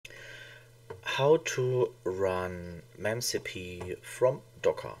How to run memcp from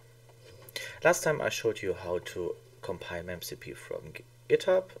Docker. Last time I showed you how to compile memcp from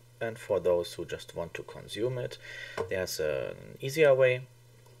GitHub, and for those who just want to consume it, there's an easier way.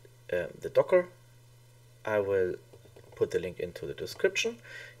 The Docker, I will put the link into the description.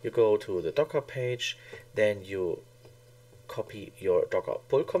 You go to the Docker page, then you copy your Docker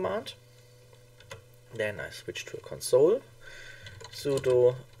pull command. Then I switch to a console,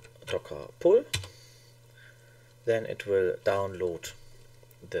 sudo docker pull. Then it will download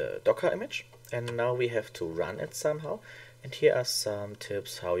the Docker image, and now we have to run it somehow. And here are some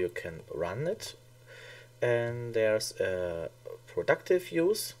tips how you can run it. And there's a productive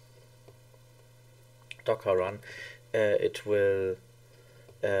use. Docker run, it will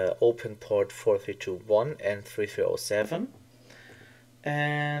open port 4321 and 3307,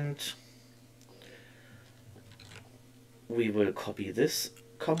 and we will copy this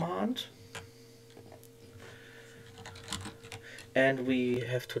command, and we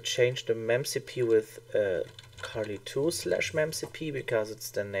have to change the memcp with curly2/memcp because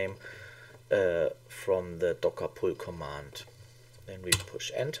it's the name from the docker pull command. Then we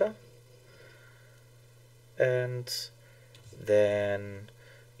push enter, and then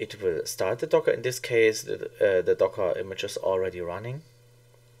it will start the Docker. In this case, the Docker image is already running.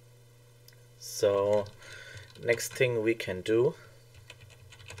 So next thing we can do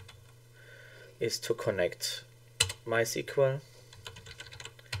is to connect MySQL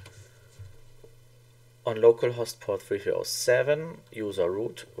on localhost port 3307, user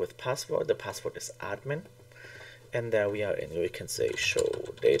root with password. The password is admin, and there we are in. We can say show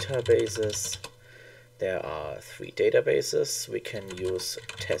databases. There are 3 databases. We can use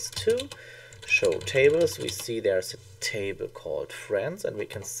test2, show tables. We see there's a table called friends, and we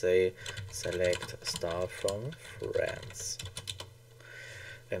can say select star from friends.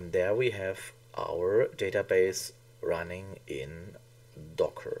 And there we have our database running in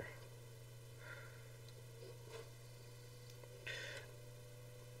Docker.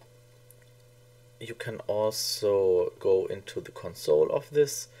 You can also go into the console of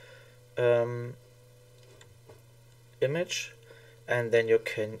this image, and then you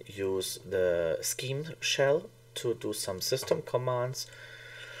can use the scheme shell to do some system commands.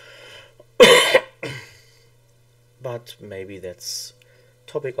 But maybe that's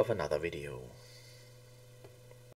topic of another video.